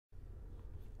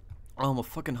Oh, I'm a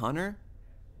fucking hunter?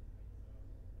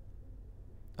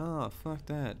 Oh, fuck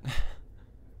that.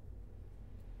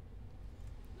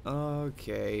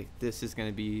 Okay, this is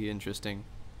gonna be interesting.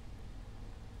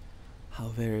 How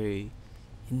very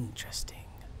interesting.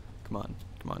 Come on,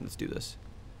 let's do this.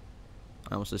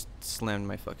 I almost just slammed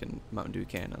my fucking Mountain Dew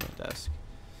can on the desk.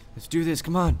 Let's do this,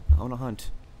 come on! I wanna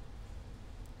hunt.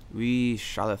 We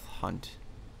shall hunt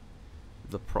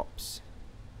the props.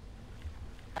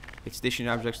 It's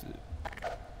stationary objects.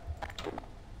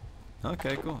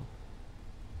 Okay, cool.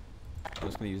 I'm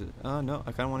just gonna use it. Oh no,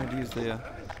 I kinda wanted to use the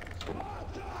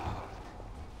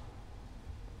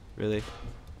really?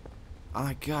 Oh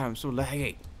my god, I'm so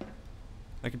laggy.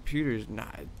 My computer's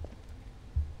not.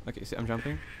 Okay, see, I'm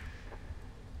jumping.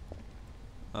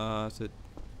 So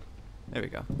there we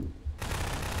go.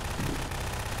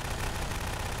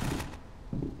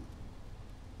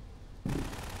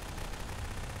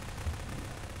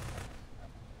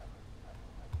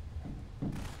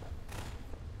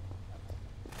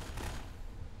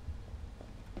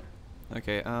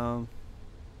 Okay,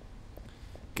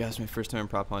 guys, my first time in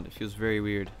prop hunt. It feels very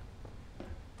weird.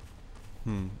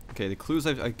 Okay, the clues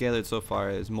I've gathered so far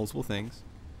is multiple things.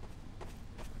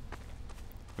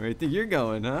 Where do you think you're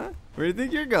going, huh? Where do you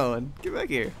think you're going? Get back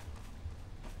here.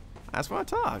 I just want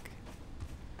to talk.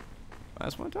 I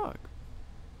just want to talk.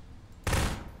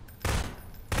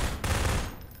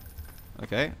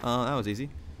 Okay, that was easy.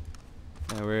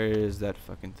 Now where is that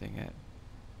fucking thing at?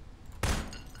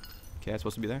 Okay, it's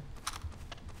supposed to be there.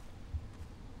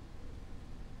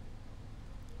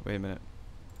 Wait a minute.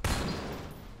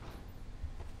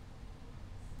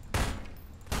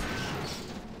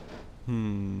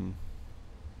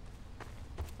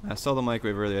 I saw the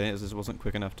microwave earlier. I just wasn't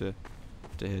quick enough to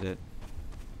hit it.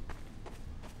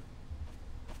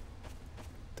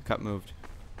 The cup moved.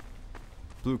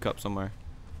 Blue cup somewhere.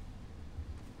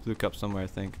 Blue cup somewhere, I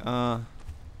think. Where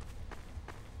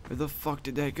the fuck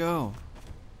did that go?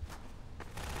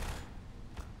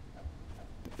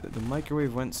 The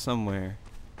microwave went somewhere.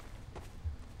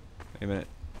 Wait a minute.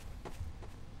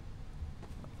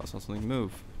 I saw something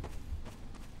move.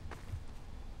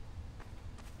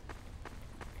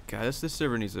 God, this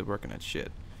server needs to work on that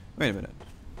shit. Wait a minute.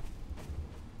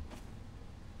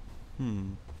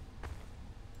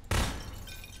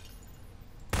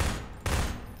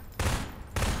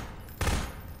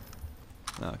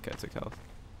 Okay, I took health.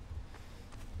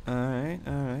 Alright.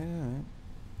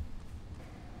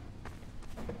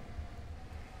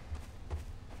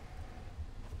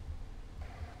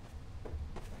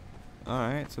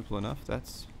 Alright, simple enough.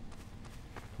 That's...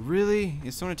 Really?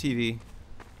 It's on a TV.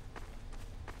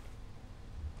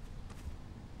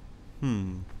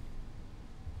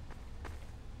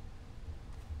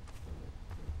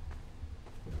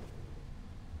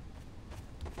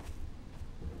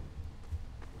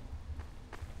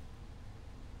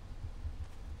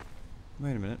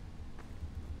 Wait a minute.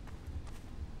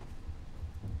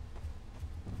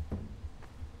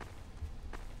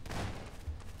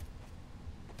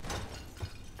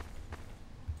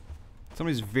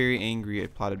 Somebody's very angry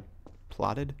at potted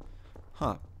plants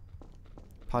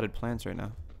right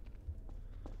now.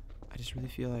 I just really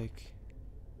feel like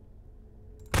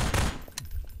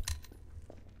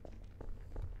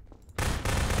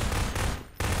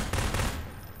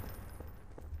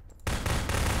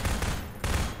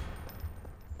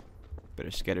better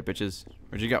scatter, bitches.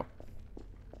 Where'd you go?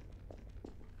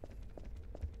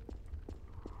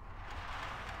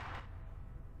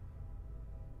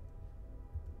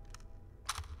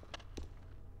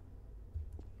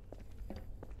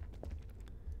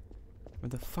 Where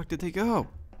the fuck did they go?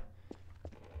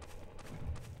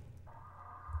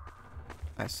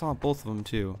 I saw both of them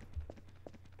too.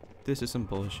 This is some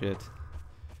bullshit.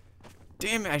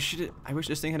 Damn it! I wish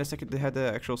this thing had they had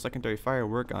the actual secondary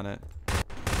firework on it.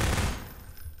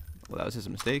 Well, that was his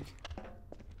mistake.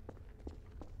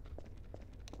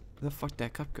 Where the fuck did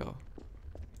that cup go?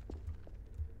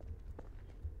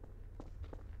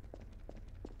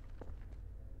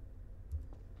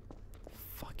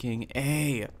 Fucking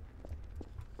A.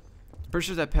 Pretty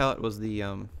sure that pallet was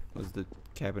the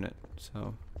cabinet,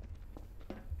 so.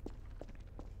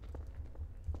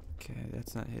 Okay,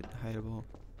 that's not hideable.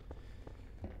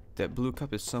 That blue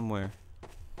cup is somewhere.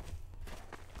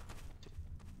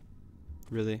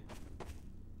 Really?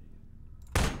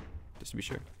 Just to be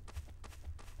sure.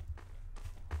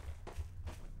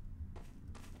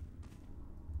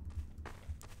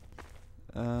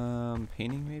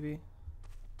 Painting maybe?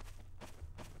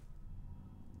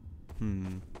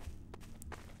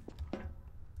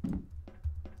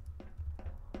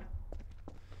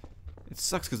 It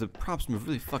sucks because the props move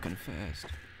really fucking fast.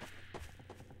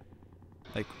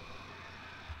 Like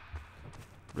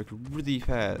really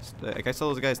fast. Like I saw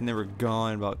those guys and they were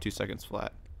gone about 2 seconds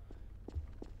flat.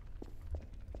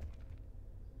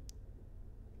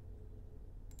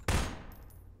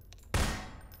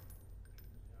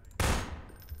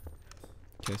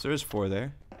 Okay, so there's 4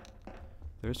 there.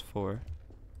 There's 4.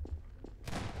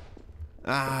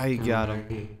 Ah, you got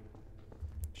him.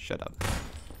 Shut up. I'm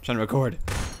trying to record.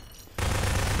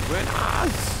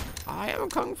 Winners! I am a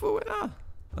kung fu winner.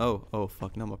 Oh,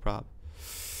 fuck, no, I'm a prop.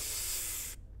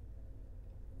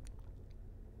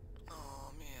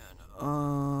 Oh, man.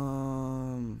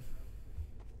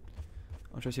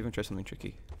 I'll try to see if I can try something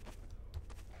tricky.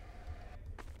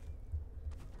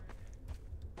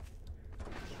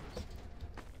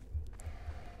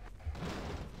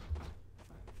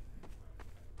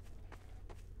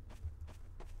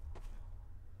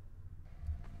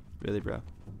 Really, bro?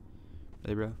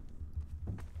 Really, bro?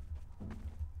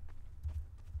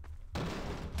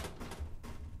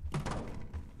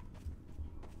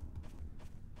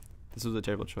 This was a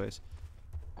terrible choice.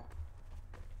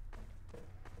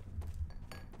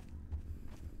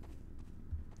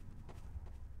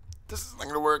 This is not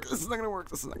gonna work. This is not gonna work.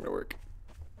 This is not gonna work.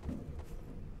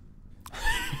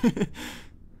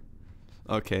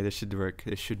 Okay, this should work.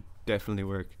 This should definitely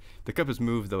work. The cup is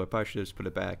moved though. I probably should have just put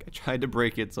it back. I tried to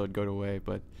break it so it'd go away,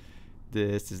 but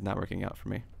this is not working out for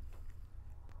me.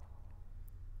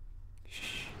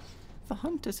 Shh. The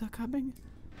hunters are coming.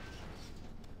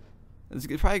 It's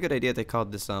probably a good idea they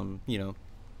called this, you know,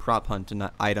 prop hunt and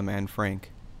not Item and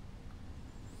Frank.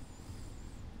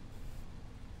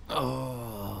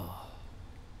 Oh.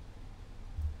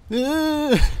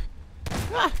 Ah.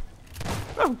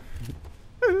 Oh.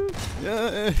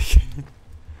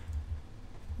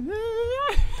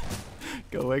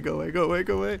 Go away, go away, go away,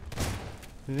 go away.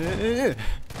 Do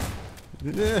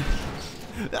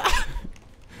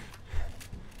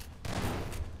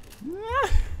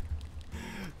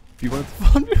you want the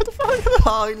phone? Do you want the phone?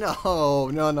 Oh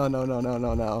no, no, no, no, no,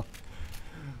 no, no.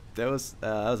 That was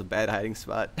a bad hiding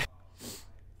spot.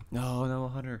 No, no,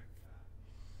 Hunter.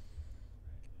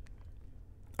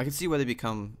 I can see why they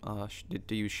become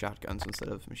to use shotguns instead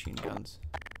of machine guns.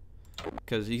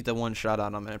 Because you get the one shot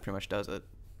on them and it pretty much does it.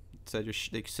 So they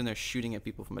sit there shooting at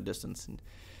people from a distance and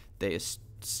they just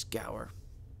scour.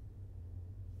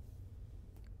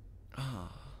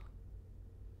 Ah.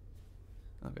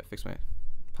 Oh. Okay, fix my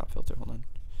pop filter. Hold on.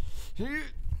 There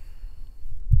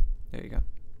you go.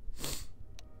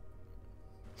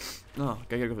 Oh,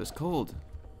 gotta go for this cold.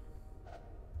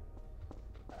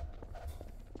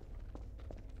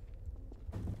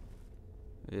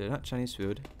 Yeah, not Chinese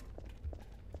food.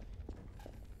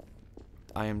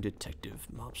 I am Detective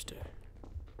Mobster.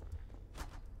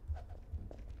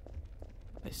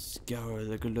 I scour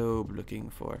the globe looking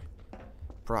for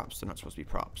props. They're not supposed to be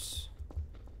props.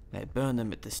 I burn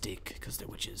them at the stake because they're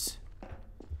witches.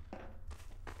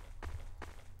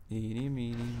 Eeny,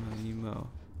 meeny, miny, mo.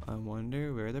 I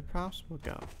wonder where the props will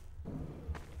go.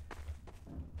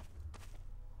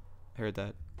 I heard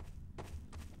that.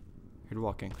 Heard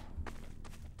walking.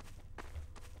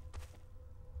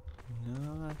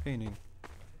 No, not fainting.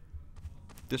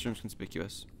 This room's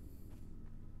conspicuous.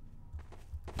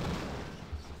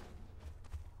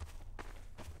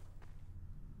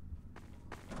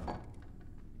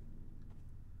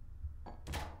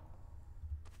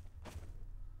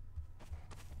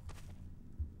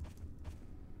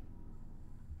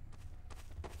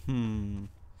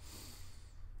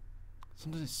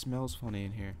 Sometimes it smells funny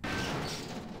in here.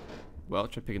 Well,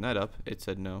 try picking that up. It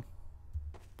said no.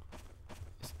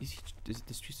 Is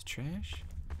the streets of trash?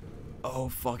 Oh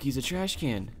fuck, he's a trash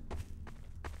can.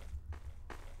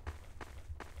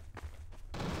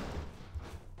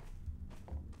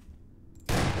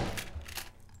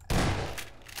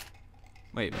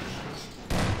 Wait.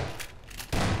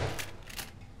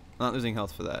 Not losing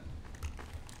health for that.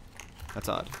 That's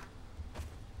odd.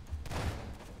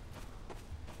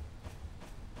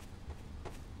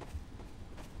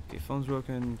 Okay, phone's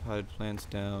broken, potted plants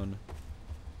down.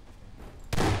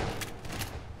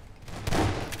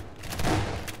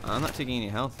 I'm not taking any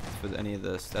health for any of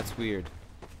this. That's weird.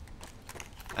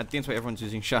 I think that's why everyone's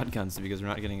using shotguns, because we're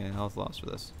not getting any health loss for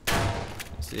this.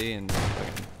 See, and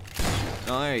okay.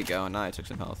 Oh, there you go. Now I took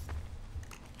some health.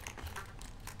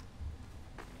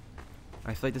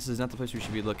 I feel like this is not the place we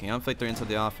should be looking. I don't feel like they're inside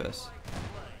the office.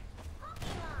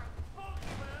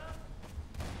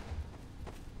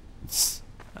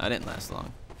 I didn't last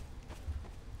long.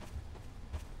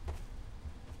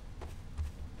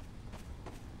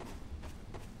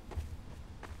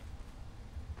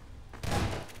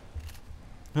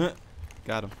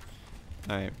 Got him.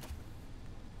 Alright.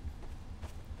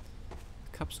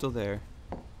 cup's still there.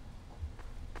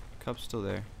 Cup's still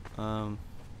there.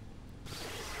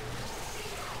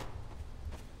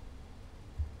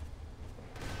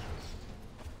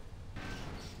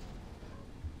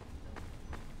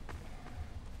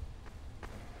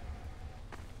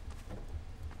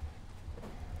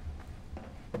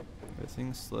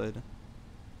 Everything slid.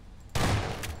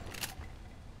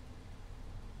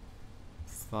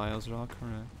 Files are all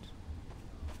correct.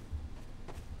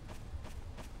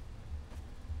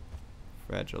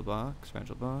 Fragile box,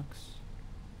 fragile box.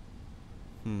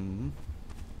 It's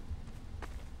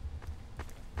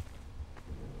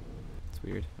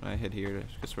weird. When I hit here, I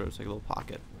just swear it's like a little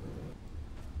pocket.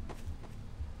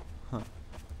 Huh.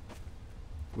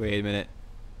 Wait a minute.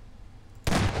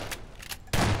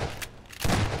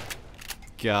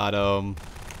 Got him.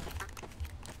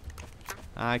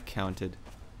 I counted.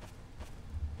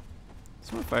 Is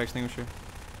there a fire extinguisher?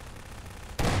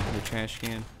 Your trash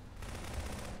can.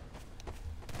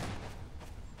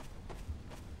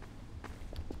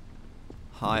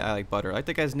 Hi, I like butter. I like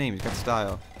that guy's name. He's got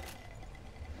style. What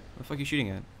the fuck are you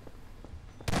shooting at?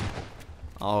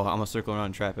 Oh, I'm gonna circle around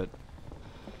and trap it.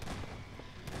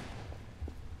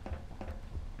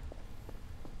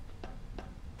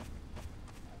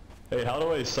 Hey, how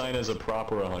do I sign as a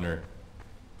proper hunter?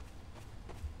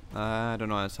 I don't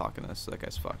know how to talk in this, so that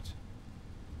guy's fucked.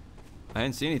 I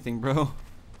didn't see anything, bro.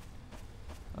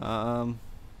 I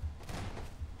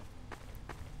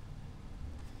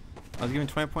was given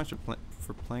 20 points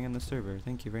for playing on the server.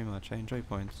 Thank you very much. I enjoy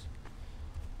points.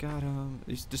 Got him.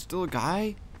 Is there still a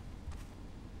guy?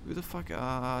 Who the fuck?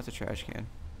 It's a trash can.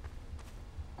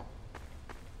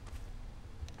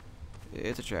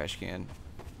 It's a trash can.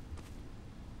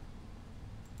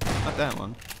 Not that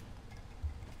one.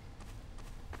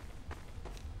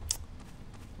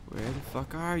 Where the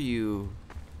fuck are you?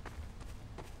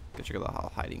 Go check out the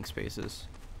hiding spaces.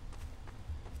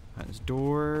 Behind this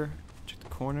door. Check the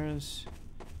corners.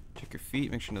 Check your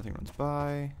feet. Make sure nothing runs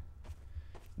by.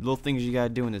 Little things you gotta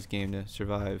do in this game to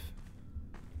survive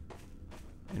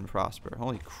and prosper.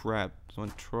 Holy crap!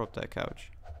 Someone tore up that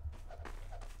couch.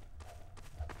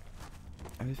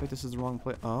 I feel like this is the wrong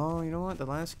place. Oh, you know what? The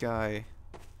last guy.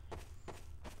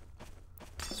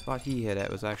 The spot he hit at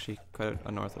was actually quite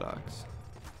unorthodox.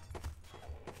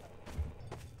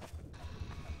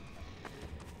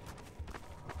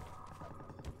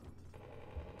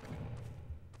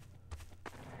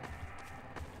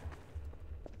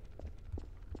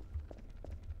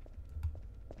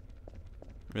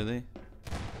 Really?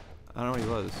 I don't know where he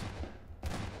was.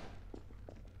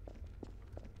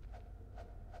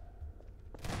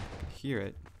 I can hear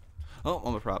it. Oh,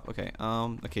 I'm a prop. Okay.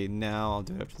 Okay, now I'll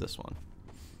do it after this one.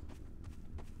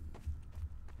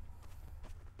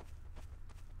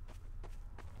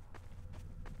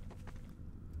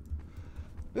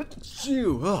 That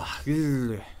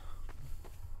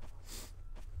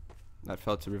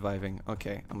felt too reviving.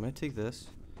 Okay, I'm gonna take this.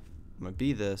 I'm gonna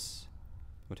be this.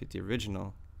 I'm gonna take the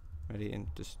original. Ready? And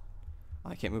just...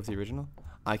 I can't move the original?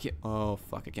 I can't... Oh,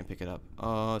 fuck. I can't pick it up.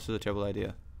 Oh, this is a terrible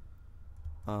idea.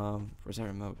 Where's that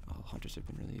remote? Oh, hunters have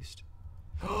been released.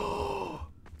 Oh,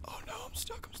 no. I'm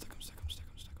stuck. I'm stuck. I'm stuck. I'm stuck.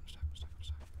 I'm stuck. I'm stuck. I'm stuck.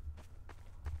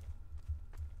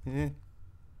 I'm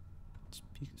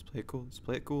stuck. Let's play it cool. Let's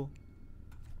play it cool.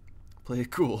 Play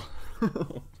it cool.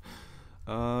 Oh,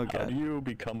 God. How do you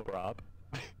become a prop?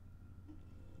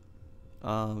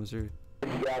 Is there...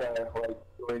 You gotta, like,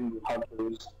 join the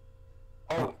hunters.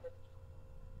 Oh.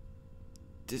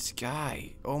 This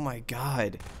guy. Oh, my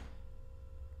God.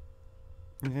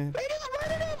 They just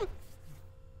murdered him!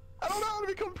 I don't know how to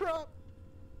become prop.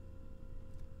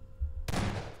 I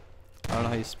don't know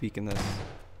how you speak in this.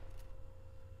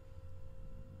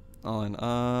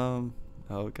 Oh,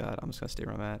 God. I'm just gonna stay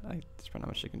where I'm at. There's probably not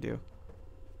much I can do.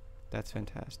 That's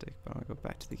fantastic. But I want to go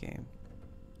back to the game.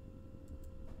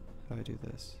 How do I do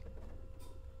this?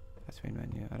 Back to main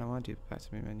menu. I don't want to do back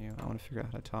to main menu. I want to figure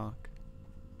out how to talk.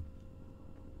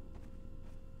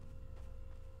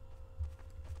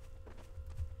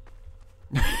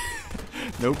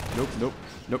 Nope, nope, nope.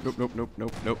 Nope, nope, nope, nope,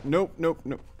 nope, nope, nope, nope,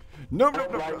 nope. Nope,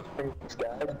 nope, nope.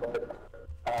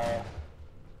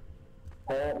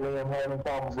 Apparently I'm having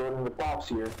problems loading the props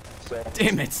here, so...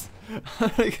 Damn it!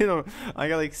 You know, I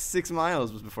got like 6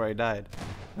 miles before I died.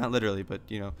 Not literally, but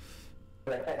you know.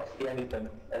 I can't see anything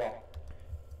at all.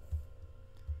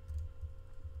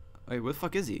 Wait, what the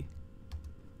fuck is he?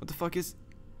 What the fuck is...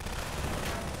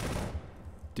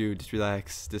 Dude, just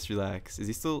relax. Just relax. Is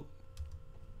he still...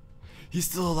 He's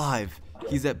still alive.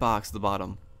 He's that box at the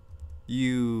bottom.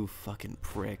 You fucking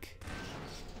prick.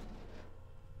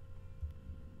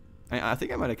 I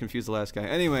think I might have confused the last guy.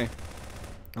 Anyway,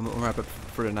 I'm gonna wrap up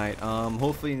for tonight.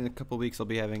 Hopefully in a couple weeks I'll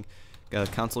be having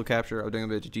console capture. I'm doing a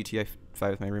bit of GTA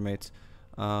 5 with my roommates.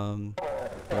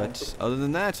 But other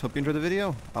than that, hope you enjoyed the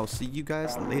video. I'll see you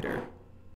guys later.